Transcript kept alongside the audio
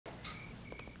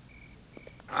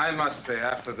I must say,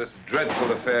 after this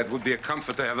dreadful affair, it would be a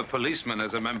comfort to have a policeman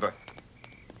as a member.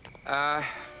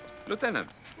 Lieutenant,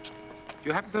 do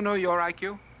you happen to know your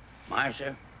IQ? Mine,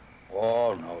 sir?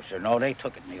 Oh, no, sir. No, they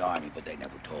took it in the Army, but they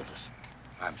never told us.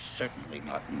 I'm certainly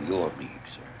not in your league,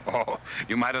 sir. Oh,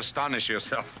 you might astonish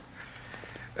yourself.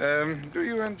 Do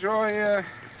you enjoy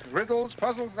riddles,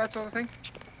 puzzles, that sort of thing?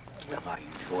 Well, I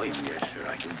enjoy them, yes, sir,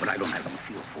 I do, but I don't have any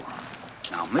feel for them.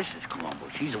 Now, Mrs. Columbo,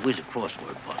 she's a whiz at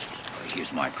crossword puzzles.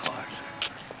 Here's my card,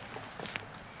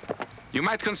 sir. You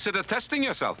might consider testing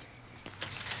yourself.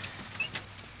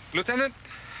 Lieutenant,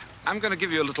 I'm going to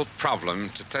give you a little problem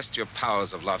to test your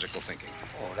powers of logical thinking.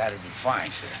 Oh, that'd be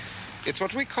fine, sir. It's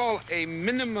what we call a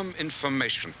minimum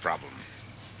information problem.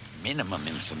 Minimum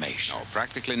information? No,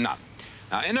 practically none.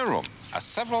 Now, in a room are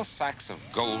several sacks of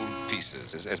gold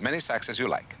pieces, as many sacks as you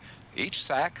like. Each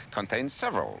sack contains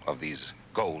several of these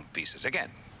gold pieces. Again,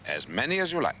 as many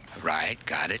as you like. Right,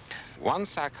 got it. One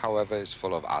sack, however, is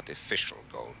full of artificial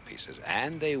gold pieces,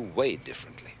 and they weigh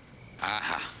differently.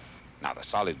 Aha. Now, the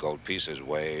solid gold pieces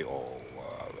weigh,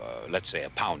 let's say, a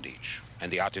pound each.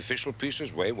 And the artificial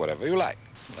pieces weigh whatever you like.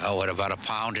 Well, what about a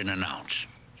pound and an ounce?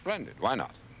 Splendid. Why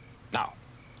not? Now,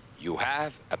 you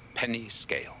have a penny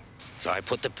scale. So I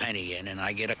put the penny in, and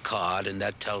I get a card, and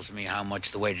that tells me how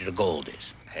much the weight of the gold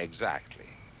is. Exactly.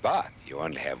 But you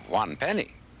only have one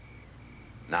penny.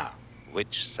 Now,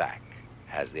 which sack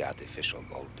has the artificial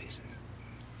gold pieces?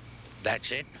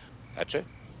 That's it? That's it.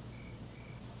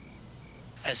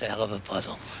 That's a hell of a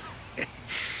puzzle.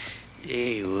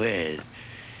 Gee whiz.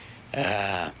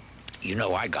 You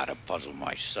know, I got a puzzle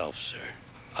myself, sir.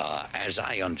 As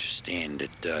I understand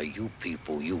it, you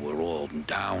people, you were all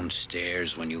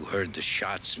downstairs when you heard the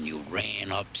shots, and you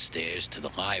ran upstairs to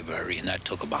the library, and that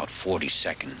took about 40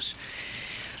 seconds.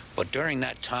 But during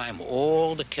that time,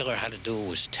 all the killer had to do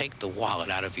was take the wallet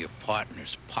out of your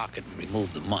partner's pocket and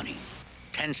remove the money.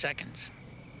 10 seconds.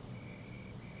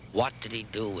 What did he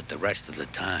do with the rest of the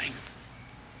time?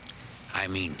 I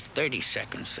mean, 30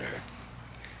 seconds, sir.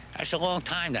 That's a long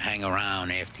time to hang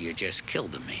around after you just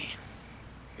killed a man.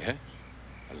 Yes,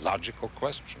 a logical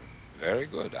question. Very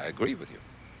good. I agree with you.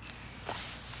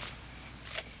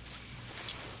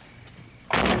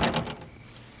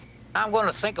 I'm going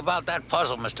to think about that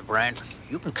puzzle, Mr. Brandt.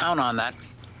 You can count on that.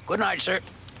 Good night, sir.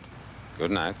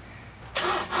 Good night.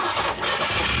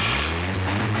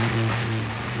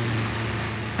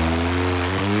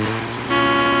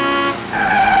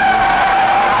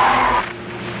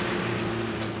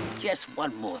 Just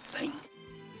one more thing.